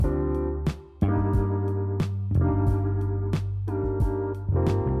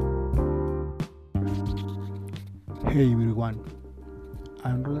Hey everyone,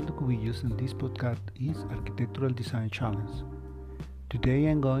 I'm Rolando Cubillos and this podcast is Architectural Design Challenge. Today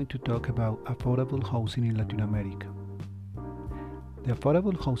I'm going to talk about affordable housing in Latin America. The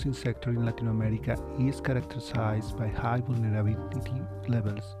affordable housing sector in Latin America is characterized by high vulnerability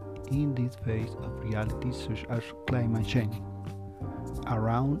levels in this phase of realities such as climate change.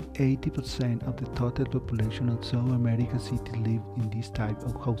 Around 80% of the total population of South American cities live in this type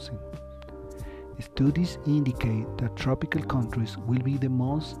of housing. Studies indicate that tropical countries will be the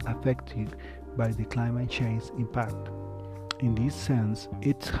most affected by the climate change impact. In this sense,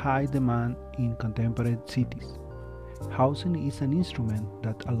 it's high demand in contemporary cities. Housing is an instrument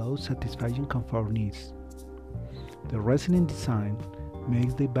that allows satisfying comfort needs. The resilient design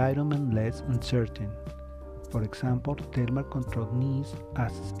makes the environment less uncertain. For example, thermal control needs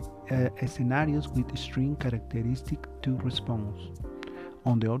as scenarios with extreme characteristics to response.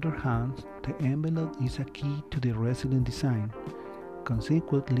 On the other hand, the envelope is a key to the resilient design.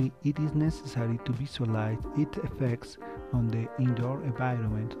 Consequently, it is necessary to visualize its effects on the indoor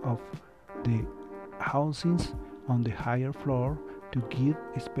environment of the housings on the higher floor to give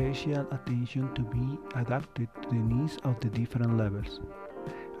special attention to be adapted to the needs of the different levels.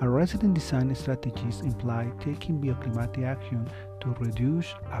 A resilient design strategies imply taking bioclimatic action to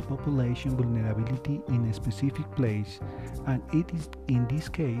reduce a population vulnerability in a specific place, and it is in this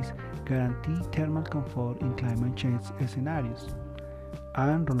case guarantee thermal comfort in climate change scenarios.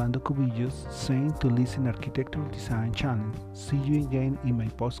 I'm Rolando Cubillos, saying to listen Architectural Design Challenge. See you again in my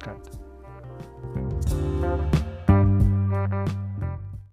postcard.